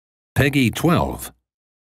Peggy 12.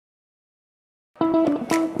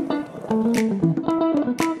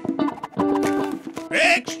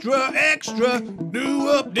 Extra, extra! New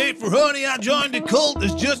update for Honey, I Joined a Cult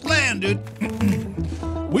has just landed.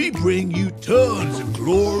 We bring you tons of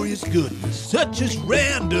glorious goodness, such as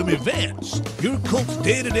random events. Your cult's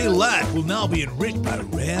day-to-day life will now be enriched by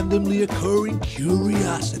randomly occurring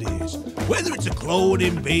curiosities. Whether it's a clone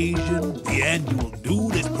invasion, the annual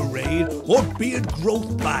nudist parade, or beard growth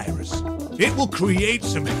virus, it will create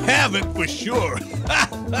some havoc for sure.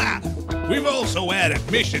 We've also added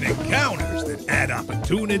mission encounters that add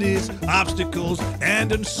opportunities, obstacles,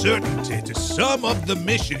 and uncertainty to some of the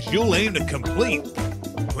missions you'll aim to complete.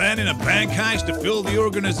 Planning a bank heist to fill the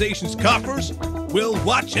organization's coffers? Well,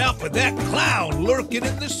 watch out for that clown lurking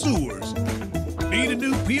in the sewers. Need a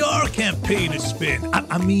new PR campaign to spin?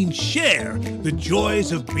 I mean share the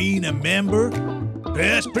joys of being a member?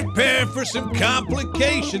 Best prepare for some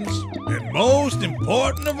complications. And most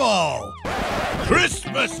important of all,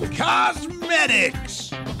 Christmas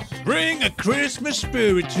cosmetics! Bring a Christmas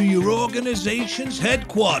spirit to your organization's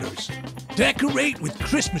headquarters. Decorate with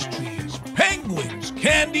Christmas trees, penguins,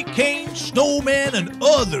 candy canes, snowmen, and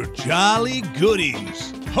other jolly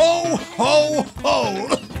goodies. Ho, ho, ho!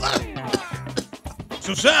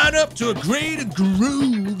 So sign up to a great and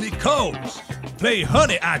groovy cause. Play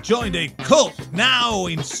Honey, I Joined a Cult now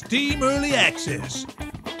in Steam Early Access.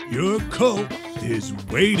 Your cult is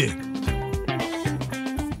waiting.